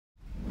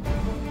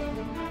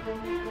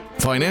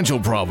financial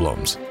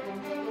problems,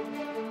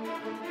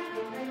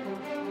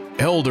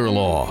 elder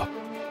law,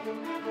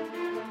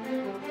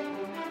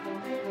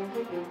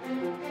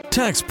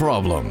 tax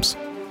problems,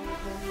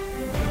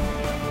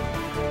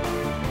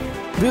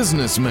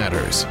 business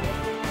matters,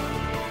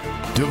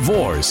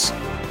 divorce,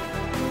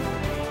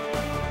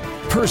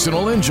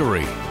 personal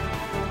injury,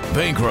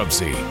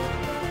 bankruptcy,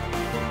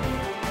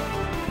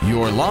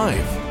 your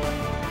life,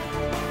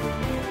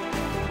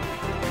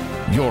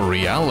 your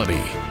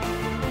reality.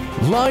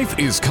 Life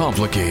is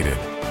complicated.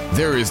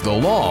 There is the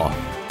law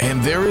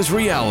and there is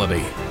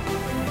reality.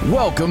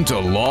 Welcome to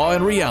Law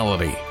and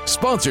Reality,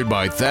 sponsored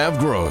by Thav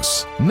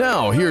Gross.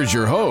 Now here's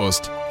your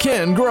host,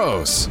 Ken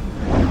Gross.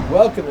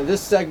 Welcome to this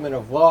segment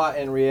of Law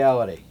and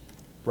Reality.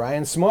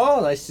 Brian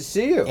Small, nice to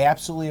see you.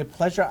 Absolutely a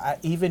pleasure. I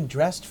even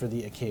dressed for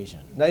the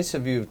occasion. Nice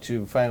of you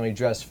to finally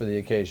dress for the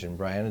occasion,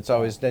 Brian. It's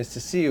always nice to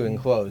see you in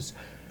clothes.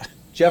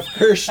 Jeff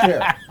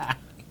Kirschner.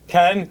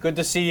 Ken, good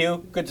to see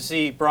you. Good to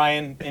see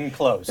Brian in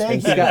clothes.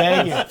 Thank you.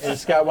 Thank you. And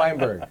Scott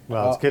Weinberg.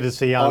 Well, it's good to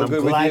see you, and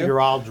I'm glad you're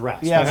all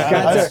dressed.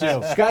 Yeah,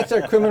 Scott's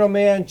our criminal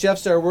man.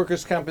 Jeff's our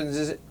workers'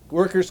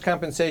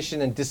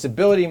 compensation and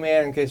disability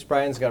man in case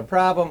Brian's got a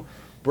problem.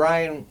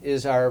 Brian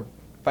is our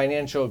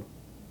financial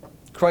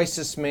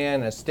crisis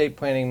man, estate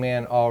planning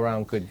man,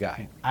 all-around good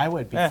guy. I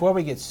would, before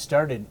we get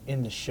started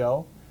in the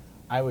show,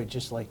 I would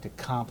just like to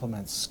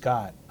compliment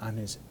Scott on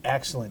his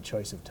excellent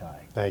choice of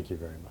tie. Thank you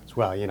very much.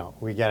 Well, you know,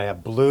 we got to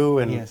have blue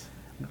and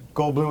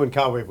gold blue and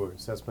cowboy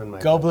boots. That's been my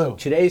Go blue.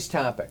 Today's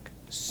topic.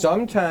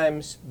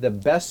 Sometimes the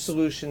best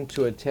solution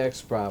to a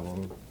tax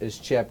problem is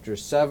Chapter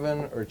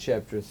 7 or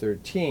Chapter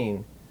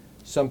 13,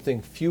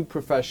 something few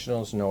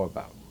professionals know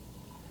about.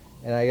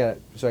 And I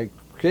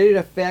created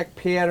a fact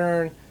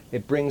pattern.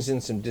 It brings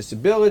in some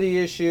disability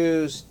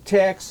issues,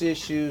 tax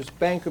issues,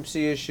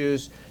 bankruptcy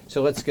issues.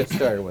 So let's get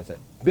started with it.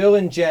 Bill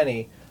and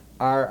Jenny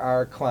are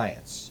our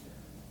clients.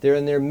 They're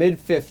in their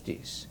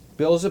mid-50s.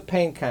 Bill's a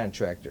paint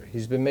contractor.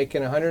 He's been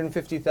making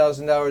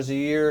 $150,000 a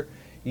year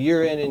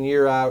in and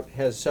year out,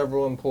 has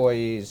several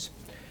employees.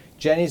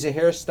 Jenny's a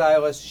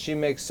hairstylist. She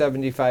makes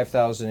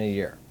 $75,000 a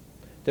year.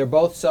 They're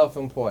both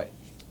self-employed.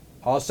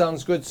 All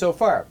sounds good so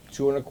far.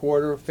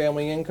 2.25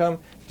 family income,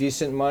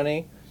 decent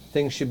money.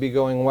 Things should be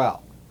going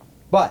well.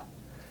 But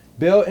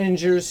Bill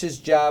injures his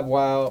job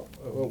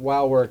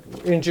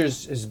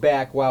injures his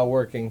back while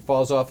working,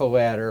 falls off a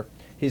ladder.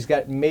 He's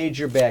got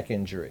major back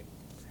injury.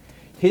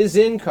 His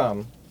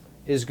income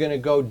is going to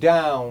go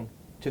down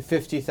to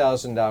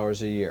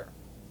 $50,000 a year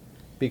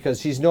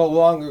because he's no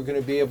longer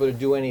going to be able to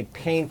do any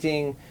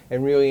painting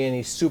and really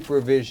any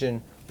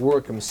supervision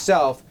work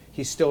himself.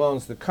 He still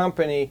owns the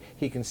company,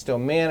 he can still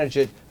manage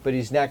it, but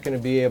he's not going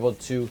to be able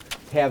to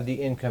have the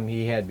income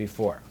he had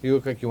before. You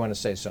look like you want to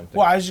say something.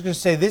 Well, I was just going to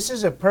say, this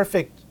is a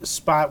perfect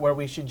spot where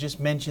we should just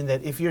mention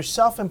that if you're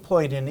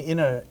self-employed in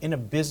a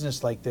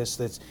business like this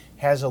that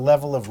has a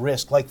level of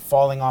risk, like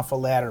falling off a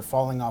ladder,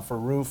 falling off a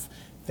roof,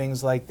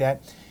 things like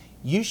that,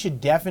 you should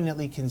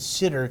definitely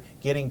consider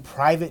getting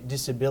private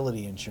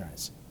disability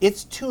insurance.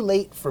 It's too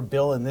late for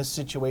Bill in this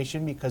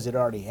situation because it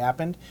already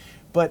happened,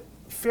 but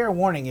fair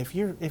warning, if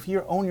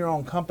you own your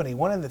own company,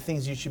 one of the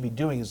things you should be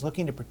doing is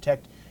looking to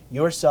protect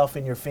yourself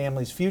and your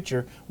family's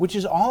future, which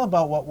is all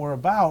about what we're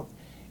about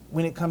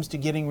when it comes to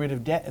getting rid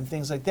of debt and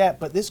things like that.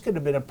 But this could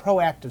have been a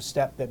proactive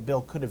step that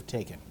Bill could have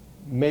taken.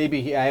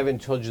 Maybe I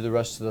haven't told you the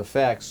rest of the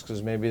facts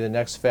because maybe the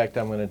next fact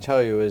I'm going to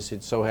tell you is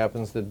it so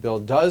happens that Bill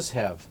does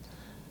have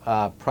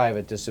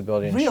private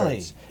disability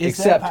insurance. Really?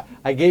 Except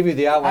I gave you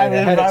the outline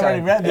ahead of time. I've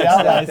already read the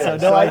outline,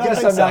 so I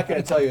guess I'm not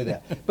going to tell you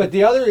that. But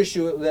the other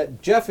issue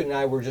that Jeff and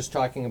I were just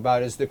talking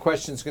about is the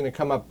question's going to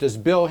come up, does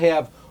Bill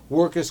have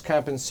workers'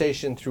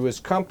 compensation through his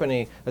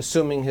company,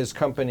 assuming his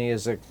company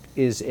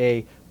is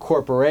a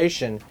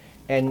corporation?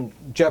 And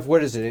Jeff,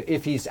 what is it?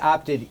 If he's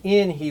opted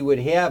in, he would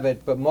have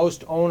it, but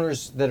most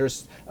owners that are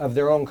of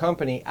their own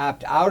company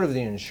opt out of the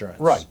insurance.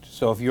 Right.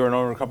 So if you're an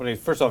owner of a company,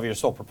 first off, you're a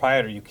sole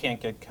proprietor, you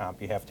can't get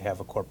comp. You have to have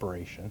a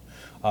corporation.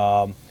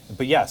 But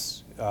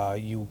yes,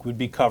 you would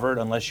be covered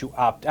unless you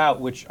opt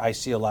out, which I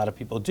see a lot of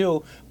people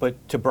do.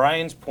 But to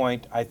Brian's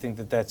point, I think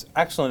that that's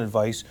excellent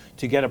advice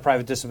to get a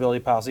private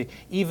disability policy.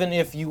 Even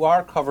if you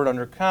are covered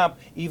under comp,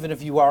 even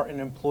if you are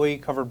an employee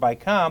covered by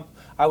comp,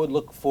 I would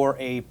look for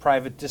a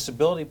private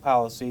disability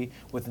policy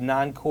with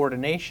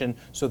non-coordination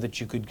so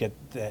that you could get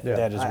that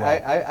as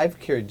well. I've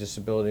carried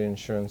disability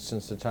insurance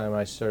since the time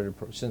I started,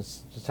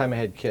 since the time I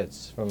had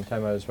kids, from the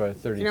time I was about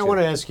 32. I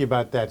want to ask you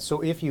about that.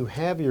 So if you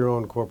have your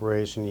own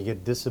corporation, you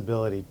get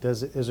disability,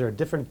 is there a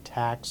different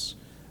tax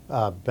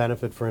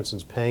benefit, for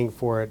instance, paying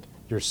for it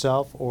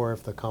yourself or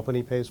if the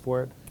company pays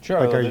for it? Sure.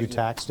 Like, are you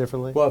taxed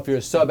differently? Well, if you're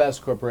a sub-S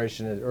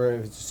corporation or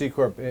if it's a C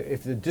Corp,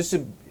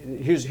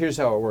 here's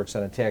how it works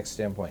on a tax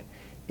standpoint.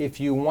 If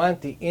you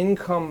want the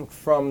income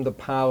from the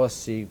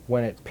policy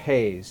when it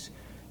pays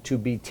to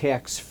be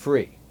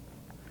tax-free,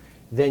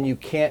 then you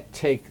can't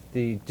take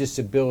the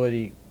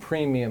disability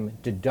premium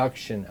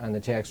deduction on the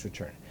tax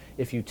return.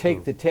 If you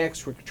take the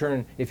tax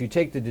return, if you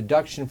take the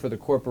deduction for the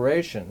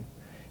corporation,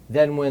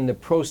 then when the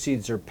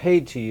proceeds are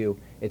paid to you,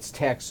 it's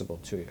taxable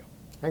to you.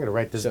 I'm going to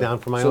write this down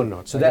for my so- own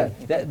notes. So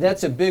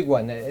that's a big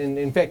one. And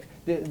in fact,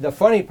 the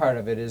funny part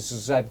of it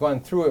is I've gone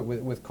through it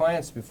with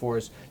clients before,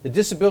 is the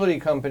disability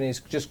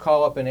companies just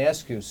call up and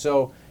ask you,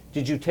 so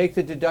did you take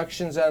the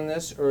deductions on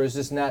this, or is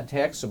this not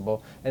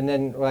taxable? And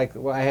then,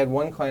 I had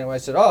one client where I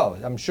said, oh,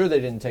 I'm sure they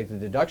didn't take the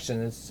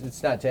deduction.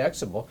 It's not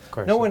taxable. Of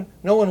course.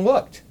 No one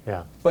looked.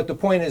 Yeah. But the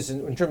point is,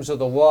 in terms of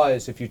the law,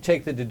 is if you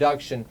take the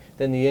deduction,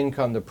 then the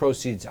income, the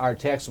proceeds are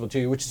taxable to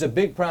you, which is a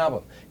big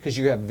problem because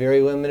you have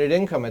very limited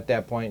income at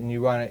that point, and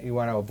you want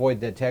to avoid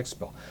that tax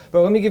bill.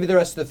 But let me give you the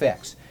rest of the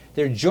facts.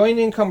 Their joint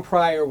income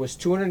prior was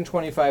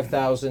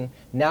 $225,000.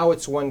 Now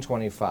it's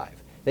 $125,000.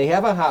 They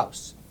have a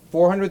house,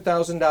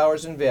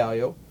 $400,000 in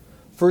value.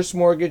 First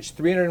mortgage,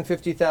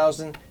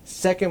 $350,000.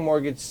 Second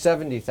mortgage,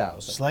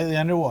 $70,000. Slightly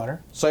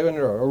underwater. Slightly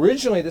under.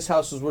 Originally, this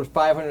house was worth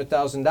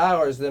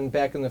 $500,000. Then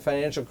back in the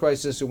financial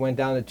crisis, it went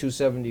down to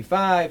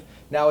 $275,000.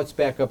 Now it's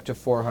back up to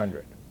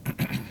 $400,000.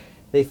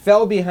 They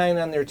fell behind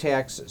on their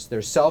taxes.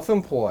 They're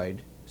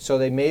self-employed, so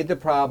they made the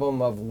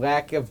problem of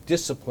lack of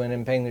discipline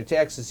in paying their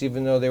taxes,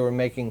 even though they were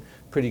making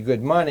pretty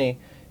good money.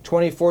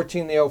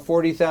 2014, they owe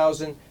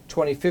 $40,000.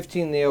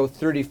 2015, they owe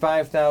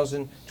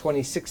 $35,000.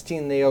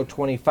 2016, they owe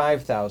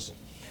 $25,000.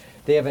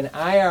 They have an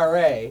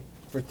IRA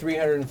for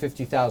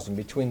 $350,000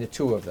 between the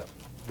two of them.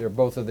 They're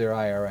both of their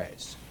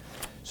IRAs.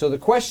 So the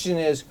question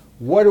is,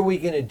 what are we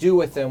going to do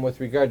with them with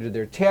regard to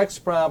their tax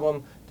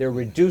problem, their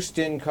reduced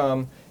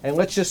income, and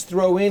let's just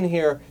throw in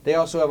here, they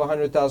also have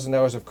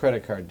 $100,000 of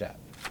credit card debt.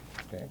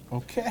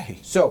 Okay.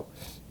 So,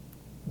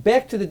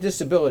 back to the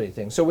disability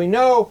thing. So we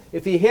know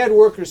if he had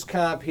workers'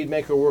 comp, he'd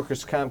make a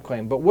workers' comp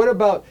claim. But what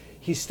about,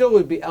 he still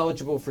would be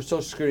eligible for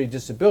Social Security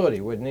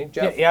disability, wouldn't he,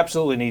 Jeff? Yeah, he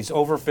absolutely needs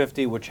over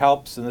 50, which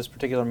helps in this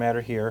particular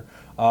matter here.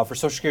 For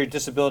Social Security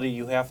disability,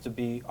 you have to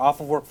be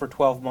off of work for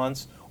 12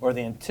 months, or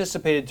the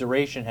anticipated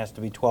duration has to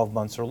be 12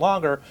 months or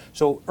longer.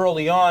 So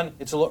early on,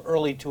 it's a little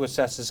early to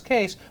assess his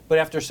case, but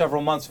after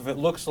several months, if it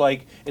looks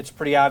like it's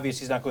pretty obvious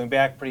he's not going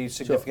back, pretty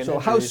significant So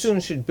injuries. how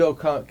soon should Bill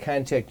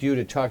contact you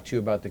to talk to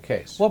you about the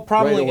case? Well,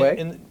 probably right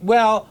away?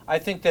 Well, I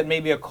think that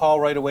maybe a call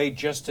right away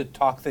just to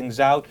talk things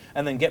out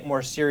and then get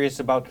more serious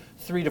about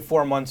 3 to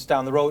 4 months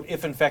down the road,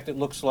 if in fact it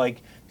looks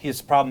like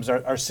his problems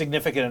are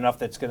significant enough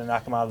that's going to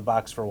knock him out of the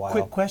box for a while.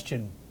 Quick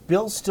question.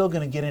 Bill's still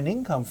going to get an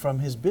income from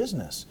his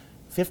business,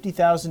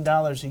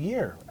 $50,000 a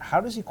year.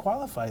 How does he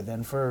qualify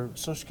then for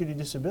Social Security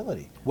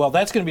disability? Well,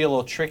 that's going to be a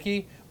little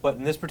tricky, but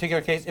in this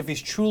particular case, if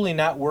he's truly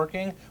not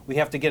working, we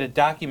have to get it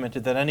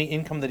documented that any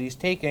income that he's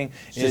taking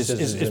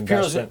is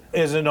purely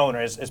as an owner,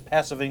 as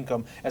passive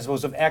income, as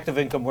opposed to active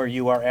income where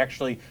you are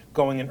actually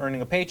going and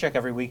earning a paycheck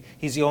every week.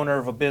 He's the owner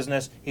of a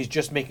business. He's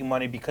just making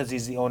money because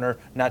he's the owner,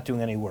 not doing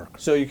any work.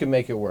 So you can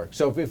make it work.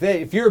 So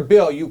if you're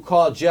Bill, you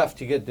call Jeff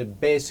to get the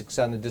basics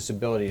on the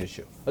disability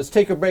issue. Let's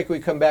take a break. When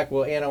we come back,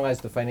 we'll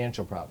analyze the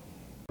financial problem.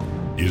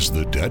 Is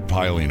the debt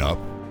piling up?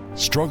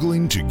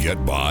 Struggling to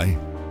get by?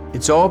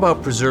 It's all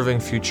about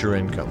preserving future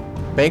income.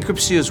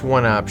 Bankruptcy is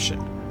one option.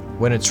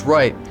 When it's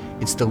right,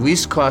 it's the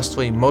least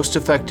costly, most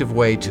effective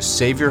way to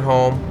save your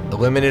home,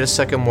 eliminate a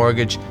second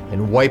mortgage,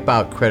 and wipe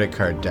out credit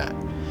card debt.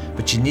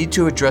 But you need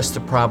to address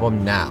the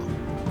problem now.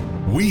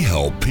 We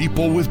help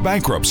people with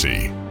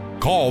bankruptcy.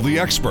 Call the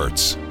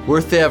experts.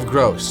 Worth Ave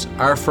Gross.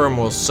 Our firm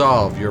will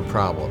solve your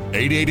problem.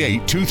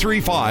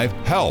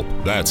 888-235-HELP.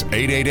 That's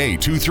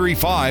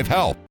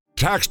 888-235-HELP.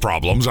 Tax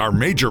problems are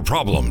major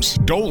problems.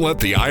 Don't let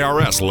the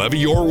IRS levy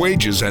your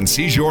wages and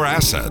seize your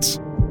assets.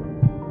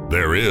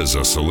 There is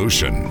a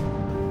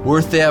solution.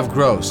 Worth Ave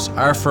Gross.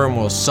 Our firm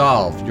will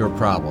solve your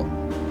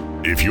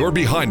problem. If you're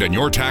behind on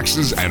your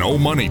taxes and owe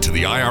money to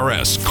the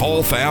IRS,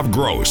 call Thav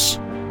Gross.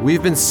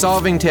 We've been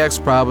solving tax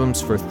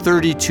problems for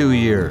 32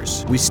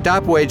 years. We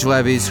stop wage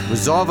levies,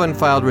 resolve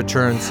unfiled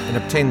returns, and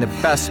obtain the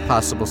best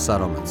possible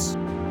settlements.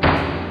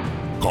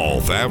 Call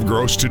Thav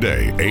Gross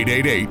today,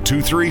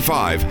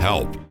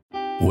 888-235-HELP.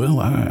 Will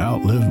I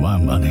outlive my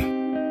money?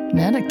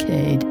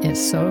 Medicaid is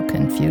so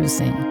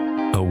confusing.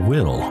 A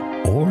will,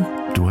 or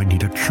do I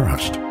need a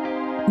trust?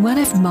 What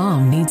if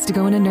mom needs to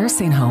go in a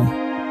nursing home?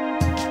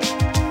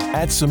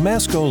 At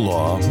Simasco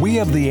Law, we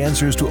have the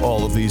answers to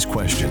all of these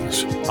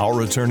questions.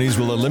 Our attorneys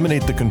will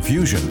eliminate the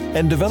confusion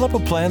and develop a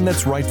plan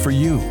that's right for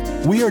you.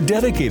 We are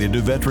dedicated to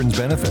veterans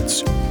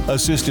benefits,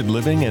 assisted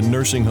living, and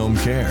nursing home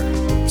care.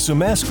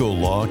 Simasco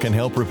Law can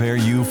help prepare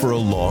you for a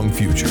long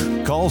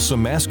future. Call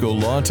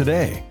Simasco Law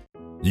today.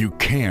 You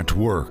can't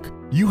work.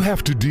 You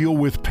have to deal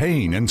with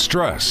pain and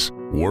stress.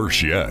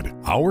 Worse yet,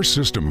 our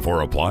system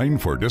for applying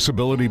for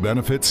disability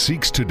benefits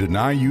seeks to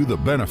deny you the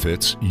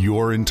benefits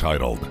you're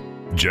entitled.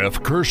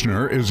 Jeff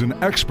Kirschner is an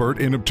expert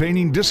in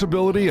obtaining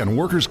disability and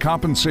workers'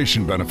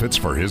 compensation benefits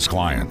for his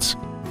clients.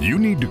 You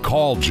need to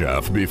call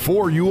Jeff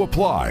before you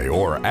apply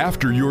or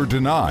after you're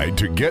denied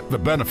to get the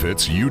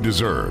benefits you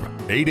deserve.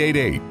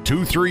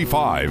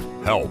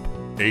 888-235-HELP.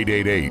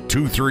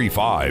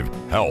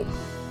 888-235-HELP.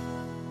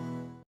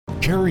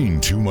 Carrying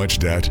too much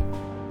debt?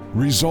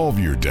 Resolve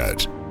your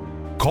debt.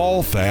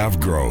 Call Thav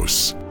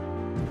Gross.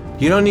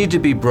 You don't need to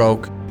be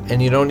broke,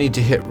 and you don't need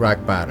to hit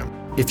rock bottom.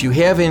 If you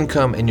have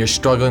income and you're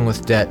struggling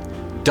with debt,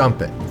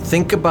 Dump it.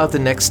 Think about the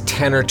next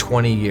 10 or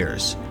 20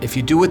 years. If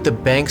you do what the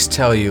banks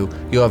tell you,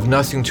 you'll have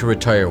nothing to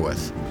retire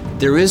with.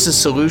 There is a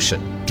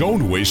solution.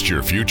 Don't waste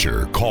your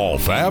future. Call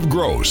Fav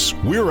Gross.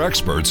 We're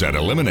experts at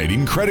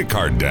eliminating credit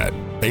card debt.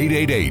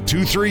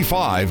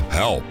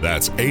 888-235-HELP.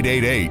 That's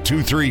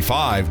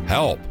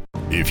 888-235-HELP.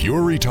 If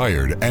you're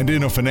retired and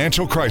in a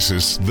financial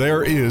crisis,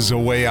 there is a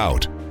way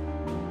out.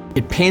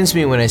 It pains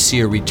me when I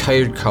see a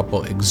retired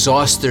couple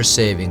exhaust their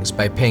savings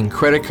by paying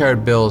credit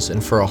card bills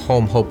and for a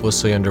home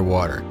hopelessly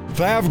underwater.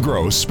 Fav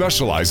Gross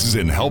specializes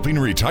in helping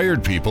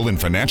retired people in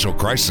financial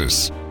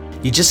crisis.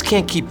 You just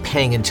can't keep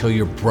paying until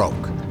you're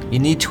broke. You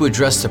need to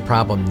address the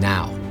problem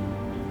now.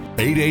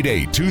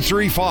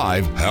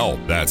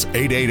 888-235-HELP. That's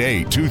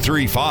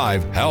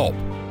 888-235-HELP.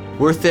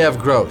 We're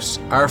Thav Gross.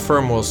 Our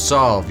firm will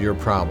solve your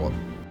problem.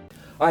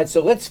 All right,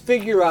 so let's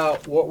figure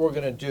out what we're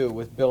going to do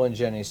with Bill and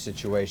Jenny's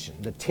situation.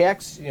 The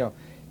tax,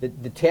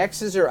 the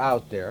taxes are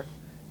out there,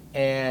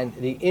 and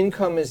the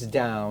income is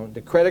down.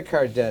 The credit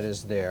card debt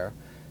is there.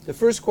 The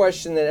first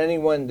question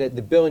that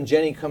the Bill and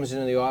Jenny comes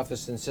into the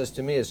office and says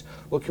to me is,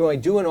 well, can I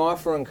do an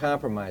offer and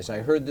compromise? I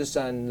heard this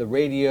on the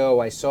radio.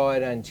 I saw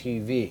it on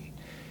TV.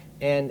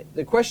 And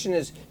the question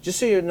is, just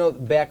so you know the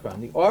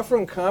background, the offer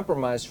and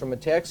compromise from a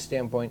tax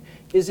standpoint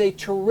is a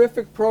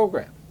terrific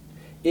program.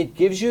 It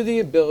gives you the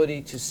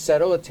ability to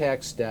settle a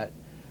tax debt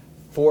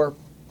for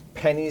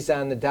pennies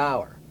on the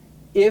dollar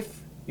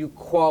if you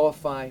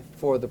qualify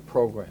for the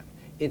program.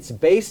 It's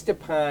based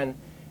upon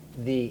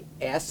the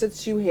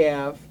assets you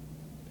have,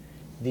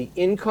 the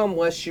income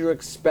less your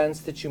expense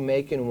that you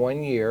make in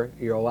 1 year,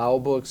 your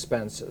allowable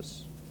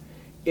expenses.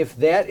 If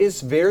that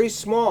is very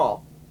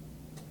small,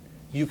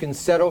 you can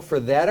settle for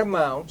that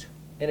amount,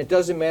 and it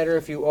doesn't matter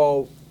if you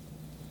owe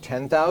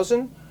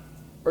 $10,000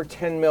 or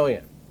 $10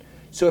 million.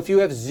 So if you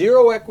have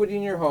zero equity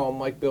in your home,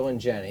 like Bill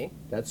and Jenny,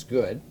 that's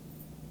good,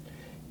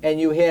 and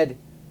you had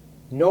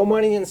no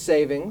money in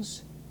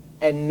savings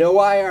and no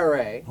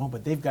IRA. Oh,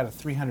 but they've got a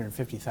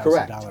 $350,000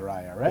 Correct.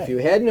 IRA. If you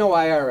had no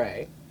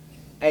IRA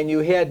and you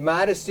had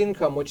modest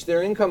income, which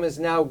their income is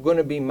now going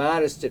to be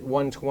modest at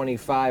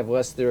 $125,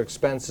 less their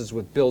expenses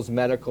with Bill's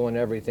medical and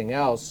everything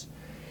else,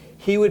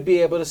 he would be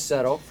able to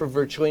settle for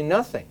virtually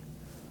nothing.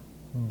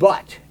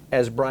 But,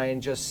 as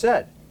Brian just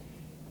said,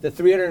 the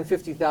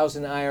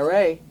 $350,000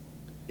 IRA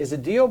is a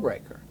deal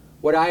breaker.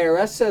 What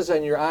IRS says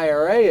on your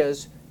IRA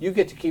is, you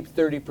get to keep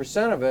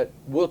 30% of it,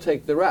 we'll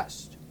take the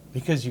rest.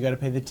 Because you got to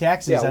pay the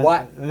taxes. Yeah,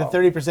 why? The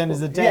 30% is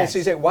the tax. Yeah, so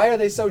you say, why are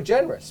they so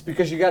generous?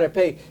 Because you got to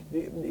pay,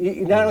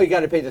 you not only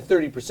got to pay the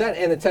 30%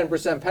 and the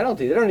 10%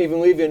 penalty, they don't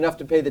even leave you enough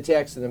to pay the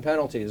tax and the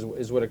penalty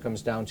is what it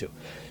comes down to.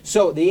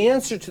 So the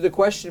answer to the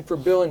question for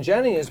Bill and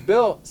Jenny is,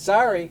 Bill,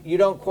 sorry, you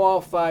don't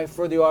qualify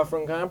for the offer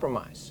and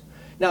compromise.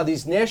 Now,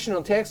 these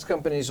national tax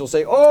companies will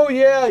say, oh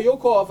yeah, you'll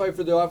qualify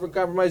for the offer and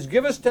compromise,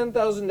 give us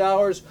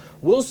 $10,000,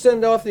 we'll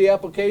send off the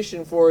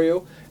application for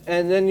you,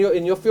 and then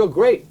you'll feel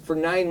great for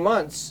 9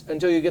 months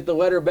until you get the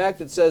letter back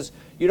that says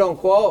you don't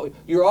qualify,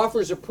 your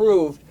offer's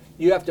approved,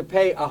 you have to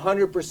pay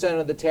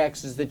 100% of the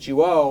taxes that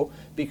you owe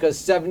because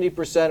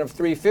 70% of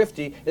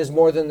 $350 is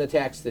more than the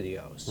tax that he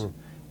owes.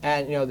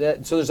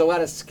 And so there's a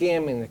lot of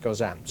scamming that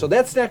goes on. So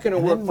that's not going to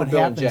work for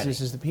Bill and Jenny. What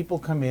happens is the people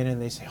come in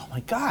and they say, oh my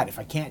God, if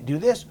I can't do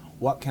this,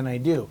 what can I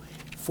do?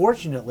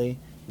 Fortunately,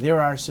 there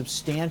are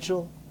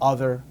substantial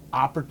other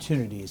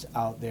opportunities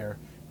out there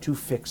to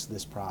fix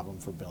this problem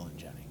for Bill and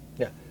Jenny.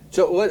 Yeah.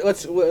 So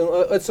let's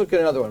look at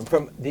another one.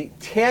 From the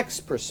tax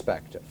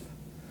perspective,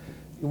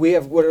 we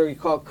have what we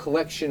call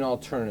collection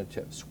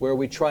alternatives, where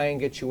we try and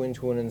get you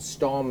into an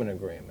installment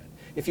agreement.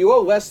 If you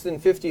owe less than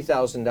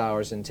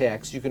 $50,000 in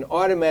tax, you can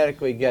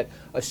automatically get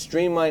a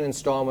streamlined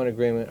installment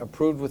agreement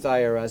approved with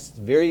IRS. It's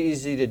very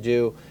easy to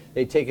do.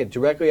 They take it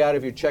directly out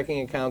of your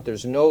checking account.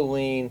 There's no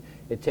lien.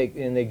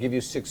 And they give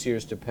you 6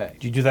 years to pay.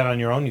 Do you do that on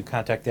your own? You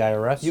contact the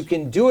IRS? You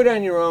can do it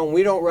on your own.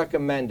 We don't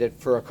recommend it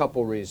for a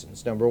couple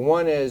reasons. Number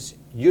one is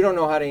you don't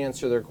know how to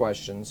answer their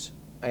questions.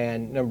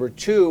 And number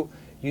two,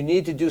 you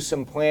need to do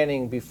some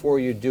planning before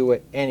you do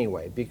it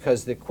anyway.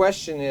 Because the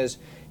question is,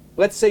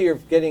 let's say you're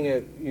getting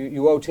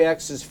you owe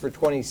taxes for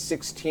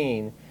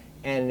 2016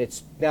 and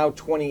it's now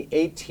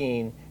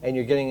 2018 and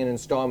you're getting an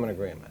installment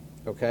agreement,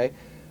 okay?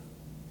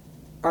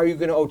 Are you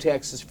going to owe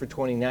taxes for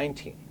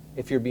 2019?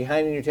 If you're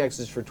behind in your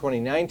taxes for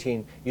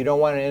 2019, you don't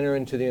want to enter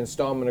into the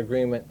installment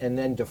agreement and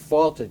then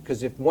default it,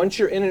 because once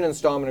you're in an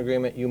installment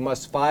agreement, you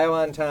must file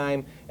on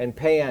time and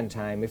pay on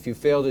time. If you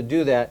fail to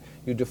do that,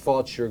 you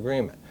default your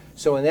agreement.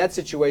 So in that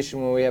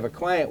situation, when we have a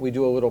client, we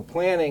do a little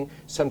planning.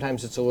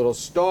 Sometimes it's a little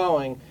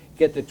stalling.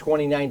 Get the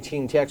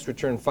 2019 tax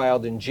return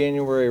filed in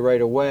January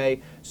right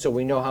away, so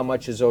we know how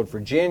much is owed for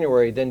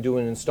January, then do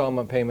an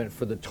installment payment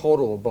for the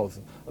total of both,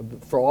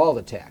 for all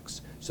the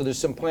tax. So there's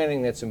some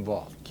planning that's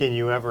involved. Can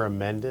you ever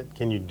amend it?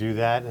 Can you do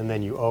that and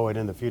then you owe it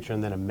in the future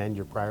and then amend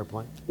your prior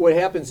plan? What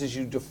happens is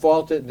you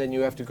default it, then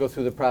you have to go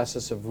through the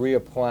process of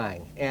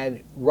reapplying.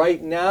 And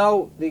right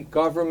now, the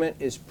government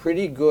is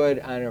pretty good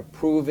on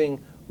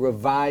approving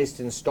revised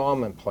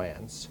installment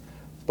plans.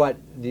 But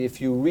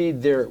if you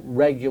read their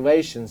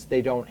regulations,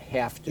 they don't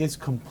have to. It's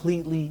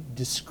completely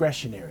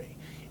discretionary.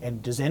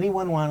 And does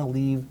anyone want to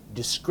leave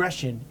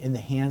discretion in the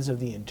hands of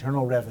the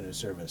Internal Revenue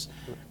Service?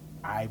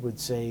 I would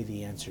say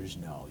the answer is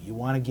no. You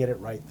want to get it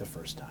right the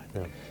first time.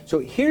 Yeah. So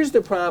here's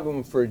the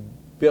problem for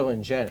Bill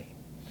and Jenny.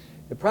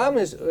 The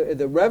problem is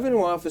the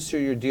revenue officer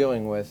you're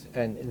dealing with,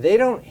 and they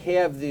don't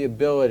have the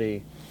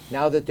ability,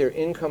 now that their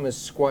income is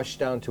squashed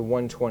down to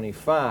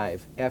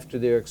 125 after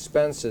their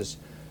expenses,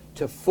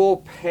 to full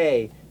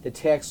pay the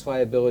tax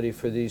liability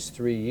for these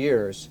 3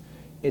 years.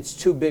 It's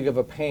too big of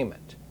a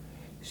payment.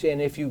 See,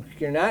 and if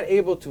you're not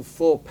able to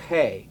full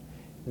pay,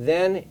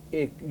 then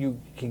you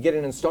can get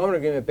an installment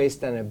agreement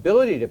based on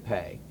ability to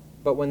pay.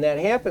 But when that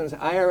happens,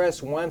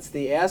 IRS wants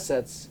the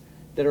assets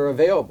that are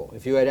available.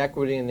 If you had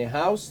equity in the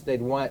house,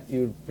 they'd want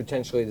you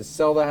potentially to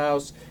sell the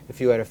house. If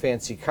you had a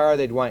fancy car,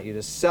 they'd want you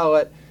to sell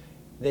it.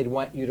 They'd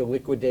want you to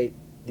liquidate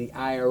the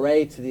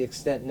IRA to the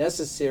extent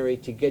necessary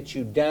to get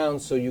you down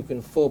so you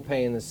can full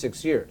pay in the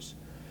 6 years.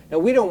 Now,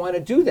 we don't want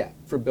to do that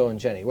for Bill and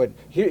Jenny.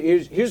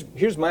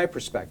 Here's my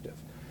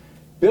perspective.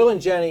 Bill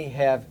and Jenny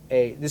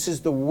this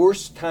is the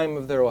worst time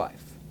of their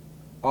life.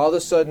 All of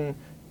a sudden,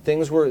 they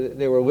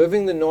were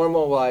living the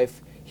normal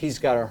life. He's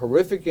got a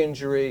horrific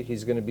injury.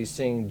 He's going to be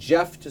seeing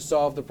Jeff to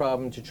solve the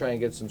problem, to try and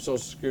get some Social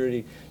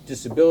Security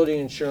disability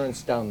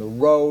insurance down the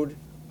road,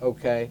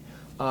 okay?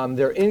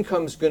 Their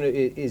income's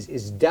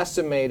is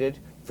decimated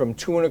from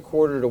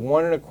 2.25 to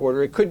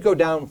 1.25. It could go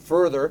down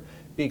further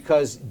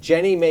because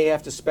Jenny may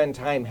have to spend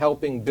time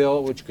helping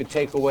Bill, which could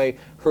take away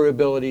her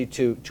ability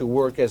to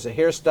work as a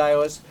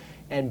hairstylist.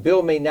 And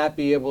Bill may not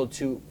be able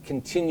to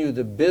continue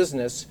the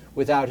business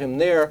without him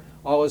there.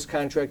 All his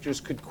contractors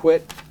could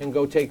quit and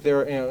go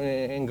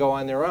and go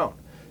on their own.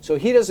 So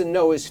he doesn't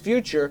know his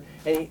future.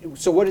 And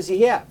so what does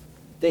he have?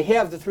 They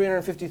have the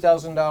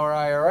 $350,000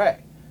 IRA.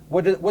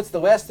 What's the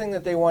last thing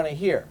that they want to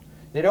hear?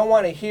 They don't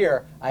want to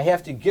hear, I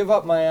have to give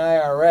up my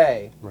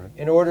IRA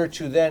in order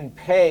to then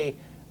pay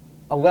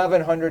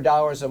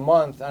 $1,100 a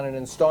month on an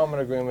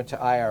installment agreement to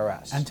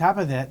IRS. On top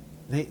of that,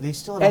 they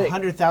still have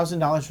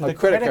 $100,000 for the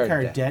credit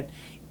card debt,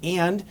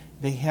 and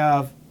they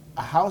have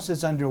a house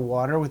that's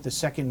underwater with the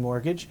second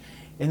mortgage,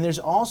 and there's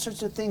all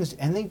sorts of things,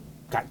 and they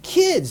got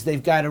kids.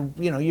 They've got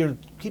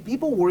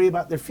people worry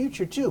about their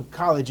future too,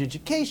 college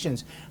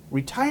educations,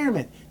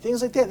 retirement,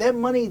 things like that. That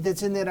money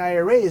that's in that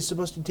IRA is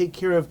supposed to take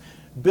care of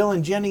Bill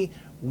and Jenny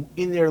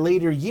in their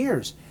later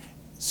years.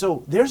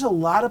 So there's a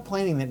lot of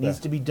planning that needs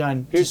to be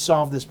done to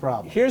solve this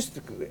problem. Here's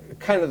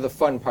kind of the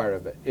fun part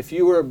of it. If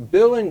you were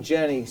Bill and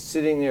Jenny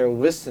sitting there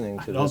listening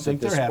to this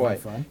at this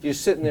point, you're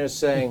sitting there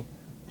saying,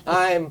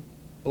 I'm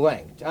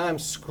blanked, I'm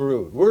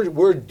screwed,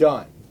 we're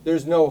done,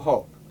 there's no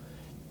hope.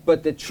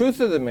 But the truth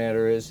of the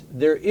matter is,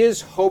 there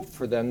is hope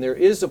for them, there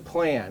is a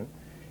plan.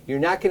 You're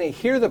not going to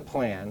hear the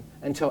plan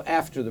until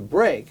after the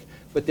break,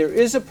 but there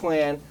is a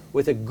plan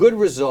with a good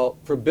result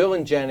for Bill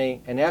and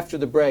Jenny, and after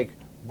the break,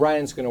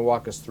 Brian's going to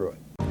walk us through it.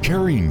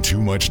 Carrying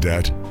too much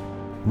debt?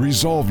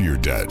 Resolve your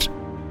debt.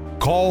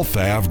 Call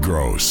Thav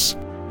Gross.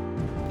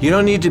 You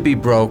don't need to be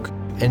broke,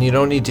 and you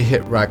don't need to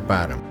hit rock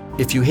bottom.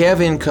 If you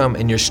have income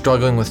and you're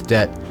struggling with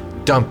debt,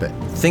 dump it.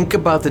 Think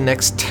about the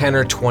next 10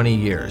 or 20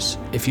 years.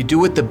 If you do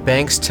what the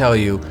banks tell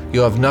you,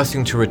 you'll have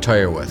nothing to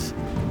retire with.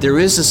 There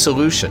is a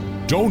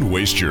solution. Don't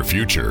waste your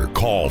future.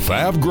 Call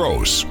Thav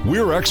Gross.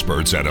 We're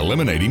experts at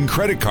eliminating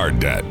credit card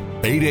debt.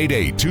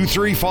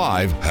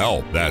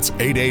 888-235-HELP. That's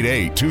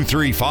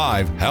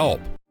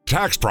 888-235-HELP.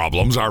 Tax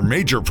problems are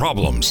major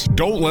problems.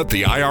 Don't let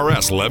the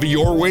IRS levy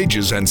your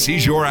wages and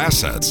seize your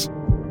assets.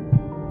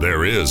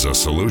 There is a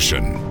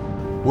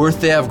solution. We're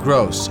Thav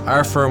Gross.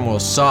 Our firm will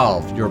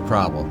solve your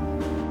problem.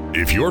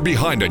 If you're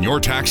behind on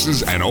your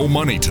taxes and owe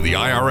money to the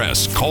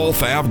IRS, call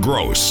Thav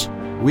Gross.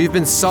 We've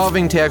been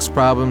solving tax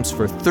problems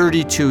for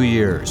 32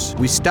 years.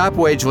 We stop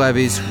wage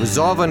levies,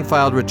 resolve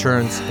unfiled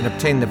returns, and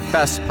obtain the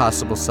best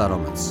possible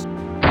settlements.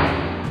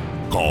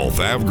 Call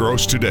Thav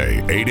Gross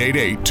today,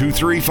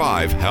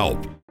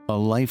 888-235-HELP. A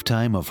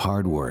lifetime of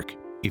hard work.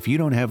 If you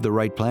don't have the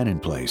right plan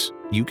in place,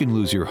 you can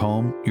lose your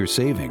home, your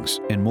savings,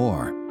 and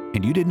more.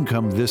 And you didn't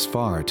come this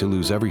far to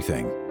lose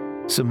everything.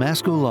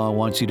 Samasco Law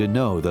wants you to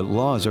know that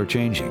laws are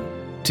changing.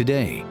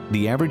 Today,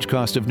 the average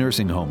cost of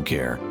nursing home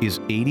care is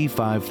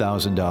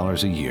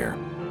 $85,000 a year.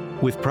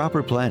 With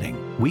proper planning,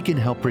 we can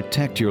help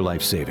protect your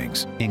life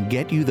savings and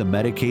get you the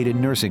Medicaid and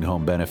nursing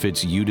home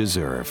benefits you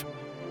deserve.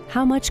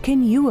 How much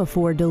can you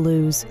afford to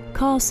lose?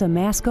 Call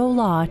Samasco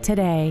Law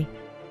today.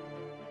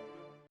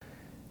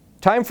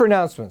 Time for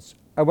announcements.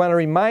 I want to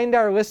remind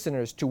our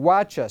listeners to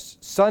watch us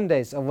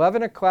Sundays,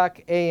 11 o'clock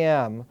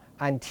a.m.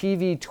 on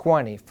TV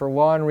 20 for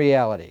Law and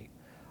Reality.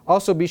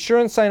 Also, be sure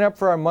and sign up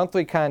for our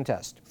monthly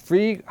contest.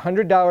 Free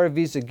 $100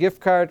 Visa gift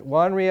card,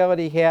 Law and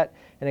Reality hat,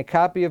 and a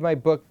copy of my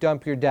book,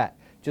 Dump Your Debt.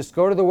 Just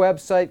go to the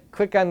website,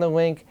 click on the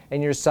link,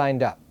 and you're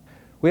signed up.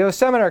 We have a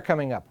seminar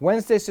coming up,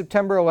 Wednesday,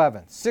 September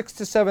 11th, 6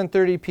 to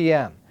 7:30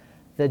 p.m.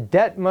 The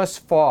debt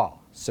must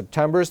fall.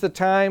 September is the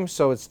time,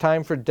 so it's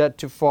time for debt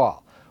to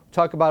fall. We'll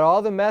talk about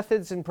all the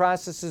methods and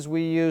processes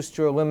we use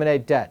to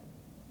eliminate debt.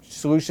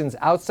 Solutions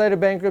outside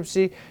of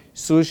bankruptcy,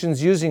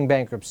 solutions using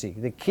bankruptcy.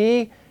 The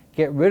key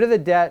Get rid of the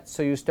debt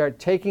so you start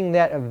taking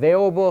that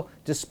available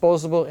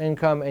disposable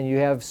income and you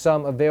have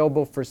some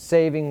available for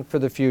saving for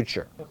the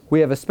future. We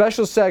have a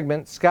special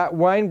segment. Scott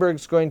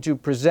Weinberg's going to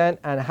present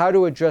on how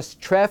to address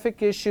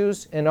traffic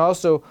issues and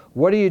also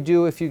what do you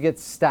do if you get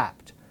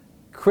stopped.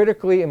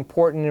 Critically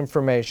important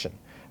information.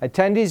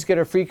 Attendees get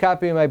a free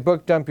copy of my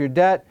book, Dump Your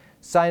Debt.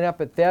 Sign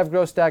up at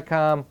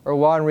thavgross.com or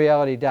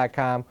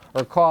lawandreality.com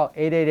or call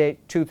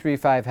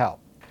 888-235-HELP.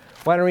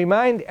 Want to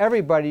remind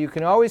everybody you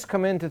can always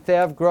come into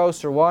Thav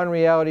Gross or Law and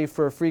Reality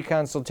for a free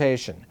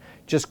consultation.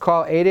 Just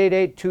call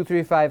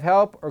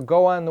 888-235-HELP or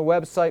go on the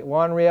website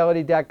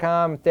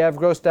lawandreality.com,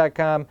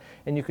 thavgross.com,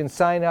 and you can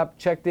sign up,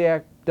 check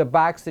the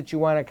box that you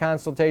want a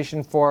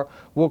consultation for.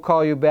 We'll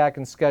call you back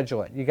and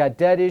schedule it. You got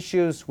debt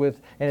issues and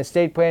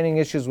estate planning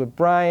issues with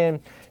Brian,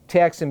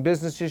 tax and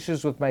business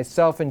issues with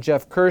myself and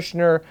Jeff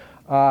Kirshner,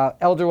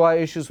 elder law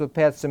issues with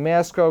Pat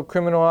Simasko,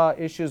 criminal law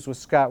issues with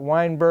Scott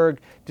Weinberg,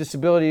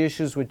 disability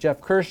issues with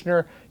Jeff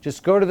Kirshner.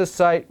 Just go to the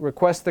site,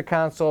 request the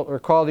consult, or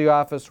call the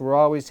office. We're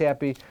always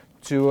happy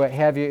to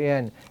have you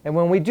in. And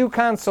when we do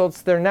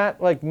consults, they're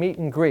not like meet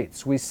and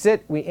greets. We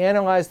sit, we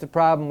analyze the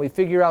problem, we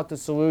figure out the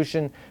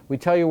solution, we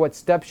tell you what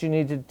steps you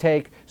need to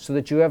take so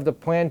that you have the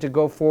plan to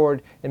go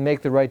forward and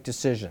make the right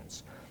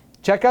decisions.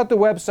 Check out the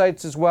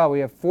websites as well.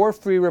 We have 4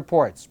 free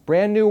reports.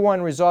 Brand new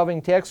one,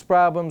 Resolving Tax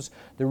Problems,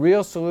 The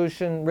Real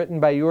Solution, written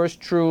by yours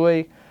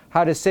truly,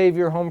 How to Save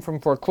Your Home from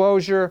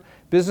Foreclosure,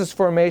 Business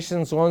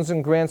Formations, Loans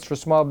and Grants for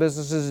Small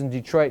Businesses in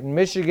Detroit and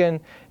Michigan,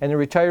 and The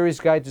Retiree's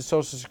Guide to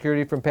Social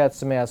Security from Pat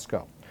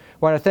Simasko. I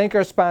want to thank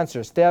our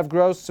sponsors, Thav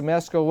Gross,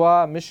 Simasko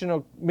Law,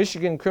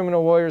 Michigan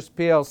Criminal Lawyers,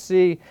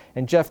 PLC,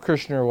 and Jeff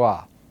Kirshner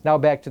Law. Now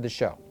back to the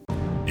show.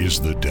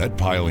 Is the debt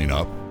piling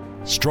up?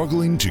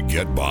 Struggling to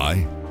get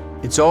by?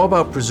 It's all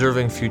about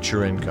preserving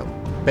future income.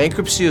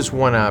 Bankruptcy is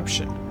one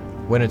option.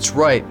 When it's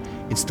right,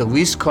 it's the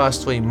least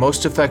costly,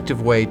 most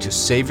effective way to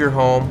save your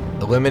home,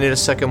 eliminate a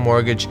second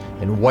mortgage,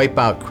 and wipe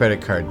out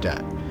credit card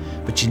debt.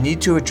 But you need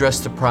to address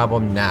the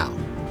problem now.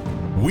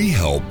 We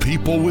help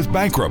people with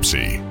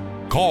bankruptcy.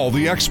 Call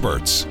the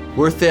experts.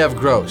 We're Thav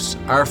Gross.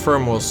 Our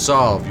firm will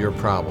solve your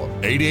problem.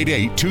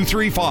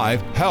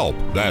 888-235-HELP.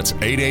 That's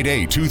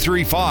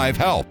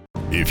 888-235-HELP.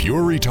 If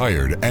you're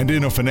retired and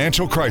in a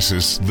financial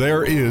crisis,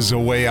 there is a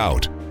way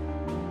out.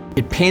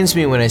 It pains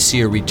me when I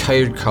see a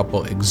retired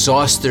couple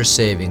exhaust their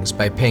savings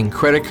by paying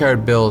credit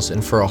card bills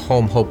and for a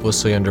home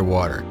hopelessly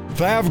underwater.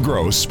 Thav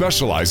Gross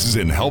specializes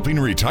in helping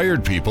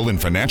retired people in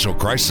financial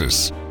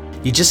crisis.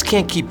 You just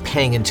can't keep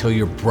paying until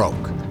you're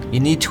broke. You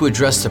need to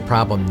address the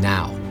problem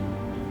now.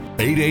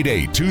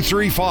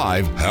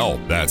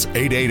 888-235-HELP. That's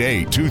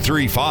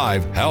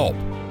 888-235-HELP.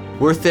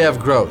 We're Thav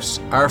Gross.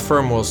 Our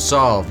firm will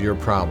solve your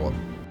problem.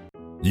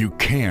 You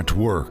can't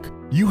work.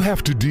 You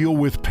have to deal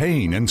with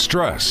pain and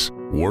stress.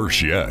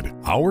 Worse yet,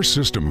 our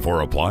system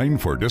for applying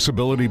for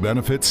disability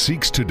benefits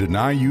seeks to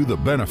deny you the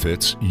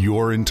benefits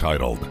you're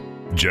entitled.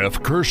 Jeff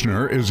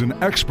Kirshner is an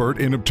expert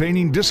in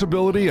obtaining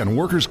disability and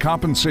workers'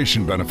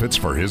 compensation benefits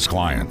for his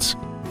clients.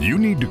 You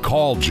need to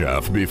call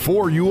Jeff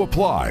before you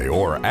apply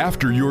or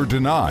after you're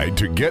denied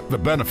to get the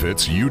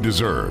benefits you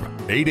deserve.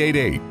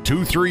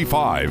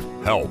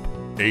 888-235-HELP.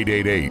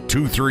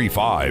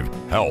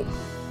 888-235-HELP.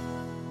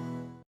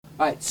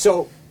 All right,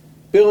 so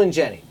Bill and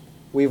Jenny,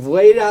 we've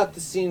laid out the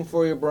scene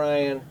for you,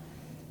 Brian.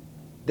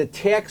 The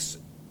tax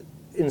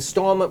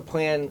installment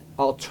plan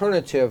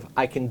alternative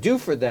I can do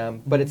for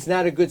them, but it's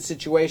not a good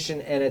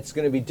situation and it's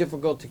going to be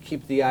difficult to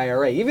keep the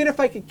IRA. Even if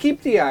I could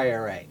keep the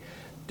IRA,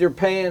 they're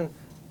paying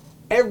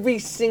every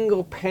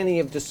single penny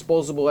of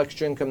disposable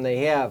extra income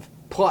they have,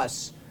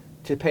 plus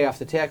to pay off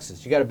the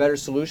taxes. You got a better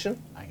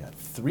solution? I got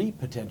 3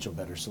 potential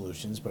better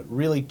solutions, but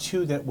really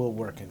 2 that will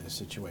work in this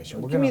situation.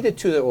 Give me the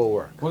 2 that will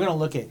work. We're going to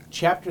look at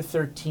Chapter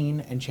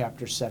 13 and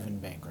Chapter 7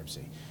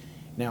 bankruptcy.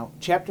 Now,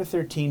 Chapter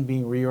 13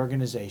 being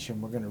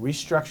reorganization, we're going to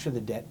restructure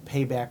the debt,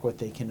 pay back what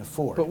they can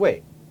afford. But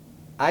wait,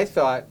 I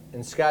thought,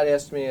 and Scott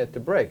asked me at the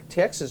break,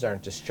 taxes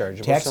aren't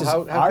dischargeable. Taxes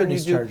so how are can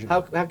dischargeable. You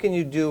do, how can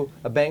you do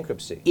a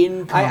bankruptcy?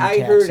 Income I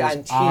heard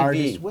on taxes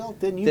TV well,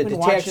 then you've that been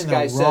the tax watching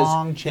guy the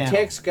wrong says channel. the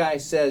tax guy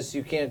says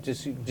you can't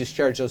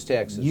discharge those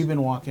taxes. You've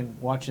been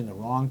watching the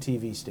wrong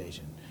TV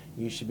station.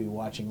 You should be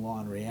watching Law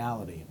and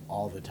Reality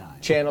all the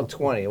time. Channel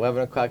 20,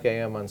 11 o'clock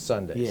a.m. on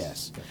Sundays.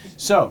 Yes.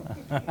 So,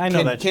 I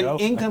know that show.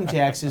 Can income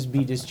taxes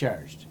be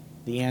discharged?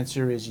 The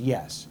answer is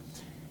yes.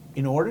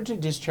 In order to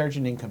discharge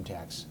an income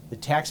tax, the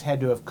tax had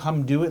to have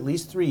come due at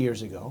least 3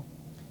 years ago.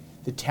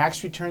 The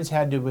tax returns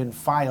had to have been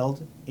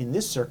filed in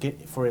this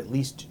circuit for at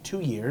least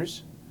 2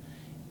 years.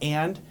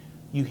 And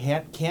you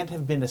can't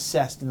have been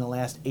assessed in the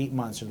last 8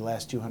 months or the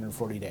last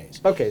 240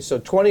 days. Okay, so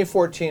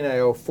 2014 I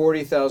owe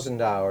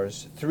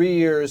 $40,000. 3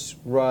 years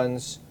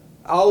runs,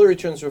 all the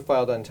returns were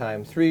filed on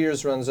time. 3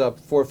 years runs up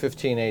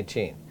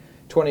 4/15/18.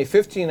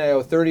 2015 I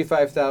owe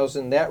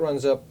 $35,000. That ran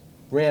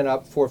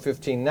up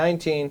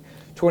 4/15/19.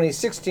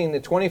 2016 the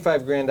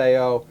 25 grand I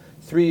owe,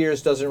 3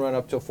 years doesn't run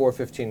up till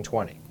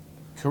 4/15/20.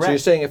 Correct. So you're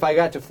saying if I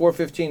got to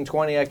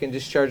 4/15/20 I can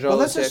discharge all well,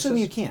 the let's taxes? assume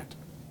you can't.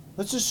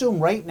 Let's assume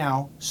right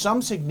now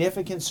some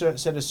significant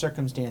set of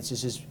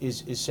circumstances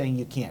is saying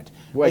you can't.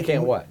 Well, I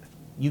can't what?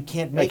 You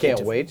can't I make can't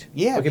it. wait?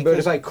 Yeah. Okay, but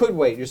if I could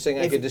wait, you're saying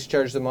I could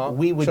discharge them all?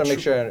 We would Just want to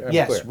make sure I'm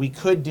yes, clear. we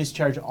could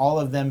discharge all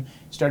of them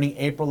starting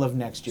April of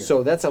next year.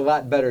 So that's a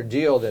lot better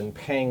deal than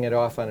paying it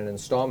off on an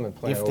installment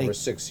plan If they- over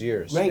 6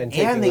 years. Right,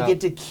 taking and they out- get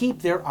to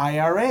keep their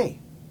IRA.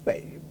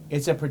 But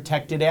It's a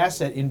protected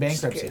asset in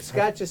bankruptcy.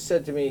 Scott just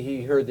said to me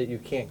he heard that you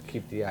can't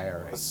keep the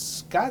IRA.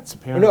 Scott's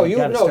apparently No, you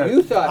gotta start-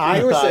 you thought I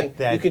you were thought saying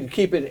that- you could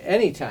keep it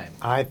any time.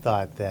 I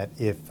thought that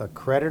if a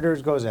creditor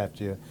goes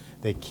after you,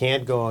 they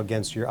can't go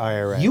against your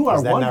IRA. You are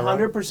Is that not right?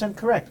 100%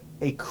 correct.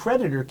 A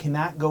creditor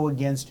cannot go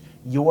against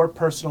your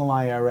personal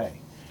IRA.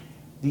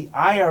 The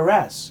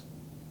IRS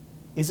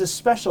is a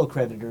special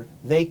creditor.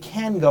 They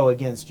can go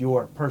against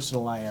your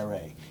personal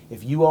IRA.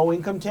 If you owe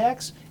income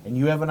tax and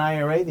you have an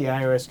IRA, the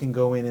IRS can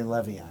go in and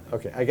levy on it.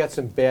 Okay, I got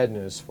some bad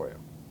news for you.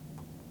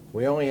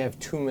 We only have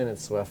 2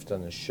 minutes left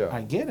on the show.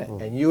 I get it.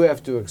 And you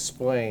have to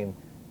explain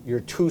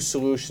your 2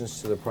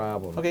 solutions to the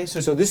problem. Okay,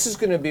 so this is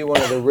going to be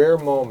one of the rare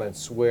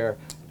moments where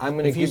I'm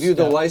going to If you give you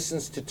the stop.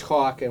 license to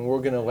talk and we're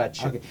going to let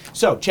you. Okay.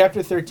 So,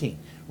 Chapter 13,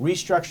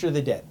 restructure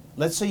the debt.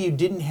 Let's say you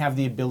didn't have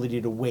the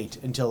ability to wait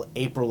until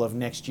April of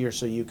next year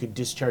so you could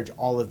discharge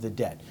all of the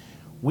debt.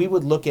 We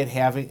would look at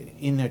having,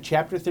 in the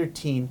Chapter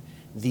 13,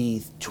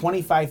 the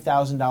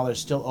 $25,000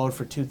 still owed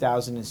for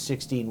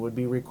 2016 would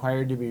be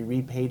required to be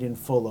repaid in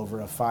full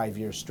over a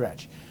 5-year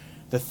stretch.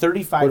 The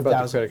 $35,000. What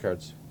about the credit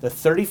cards? The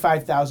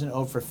 $35,000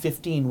 owed for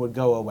 15 would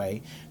go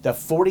away. The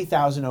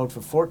 $40,000 owed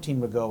for 14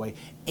 would go away,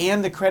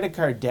 and the credit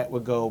card debt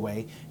would go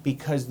away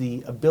because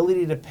the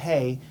ability to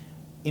pay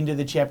into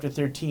the Chapter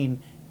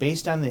 13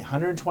 based on the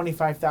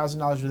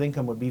 $125,000 of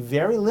income would be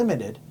very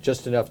limited.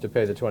 Just enough to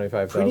pay the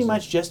 $25,000. Pretty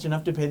much just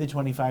enough to pay the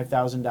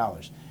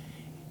 $25,000.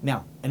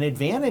 Now, an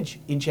advantage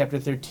in Chapter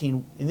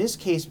 13, in this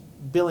case,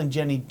 Bill and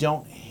Jenny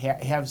don't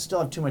still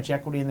have too much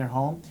equity in their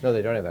home. No,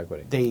 they don't have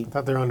equity. I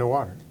thought they're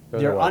underwater.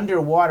 They're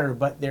underwater,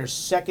 but their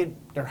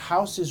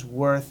house is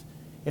worth,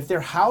 if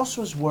their house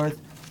was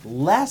worth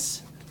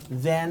less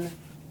than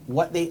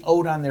what they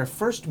owed on their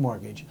first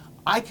mortgage,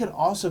 I could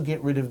also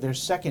get rid of their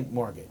second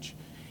mortgage.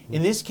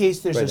 In this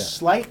case, there's Right a now.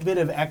 slight bit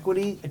of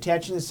equity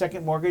attaching the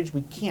second mortgage.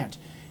 We can't.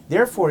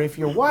 Therefore, if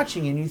you're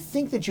watching and you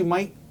think that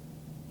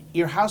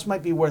your house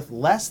might be worth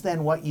less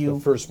than what you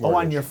first owe on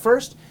mortgage. your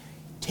first,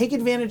 take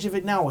advantage of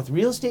it now. With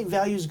real estate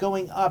values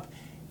going up,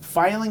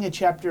 filing a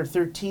Chapter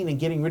 13 and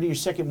getting rid of your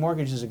second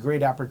mortgage is a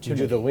great You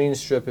opportunity. do the lien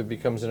strip, it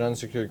becomes an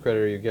unsecured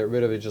creditor. You get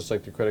rid of it just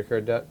like the credit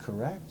card debt?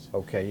 Correct.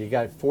 Okay, you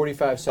got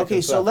 45 seconds Okay,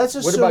 so left. let's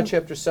assume. What about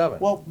Chapter 7?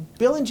 Well,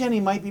 Bill and Jenny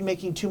might be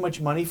making too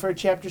much money for a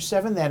Chapter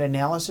 7. That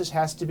analysis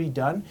has to be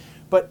done.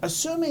 But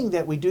assuming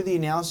that we do the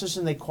analysis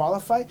and they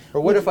qualify. Or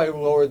what if I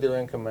lowered their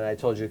income and I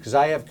told you, because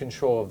I have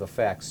control of the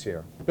facts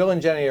here. Bill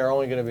and Jenny are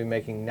only going to be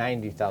making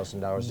 $90,000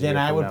 a year Then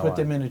I from would now put on.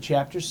 them in a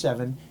Chapter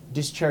 7,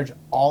 discharge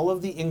all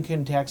of the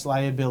income tax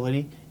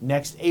liability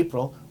next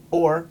April,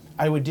 or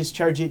I would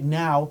discharge it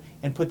now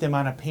and put them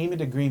on a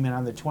payment agreement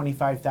on the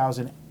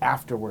 $25,000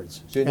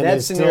 afterwards. So in And that they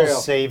still scenario,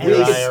 save And your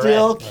they IRA.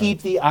 still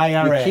keep the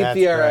IRA. we keep That's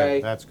the IRA,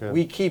 great. That's good.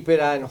 we keep it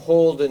on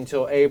hold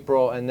until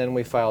April, and then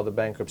we file the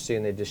bankruptcy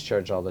and they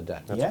discharge all the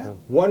debt. Yeah.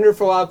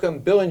 Wonderful outcome.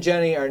 Bill and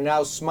Jenny are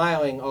now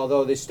smiling,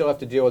 although they still have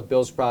to deal with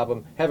Bill's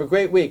problem. Have a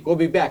great week. We'll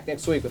be back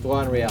next week with Law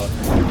and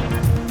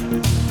Reality.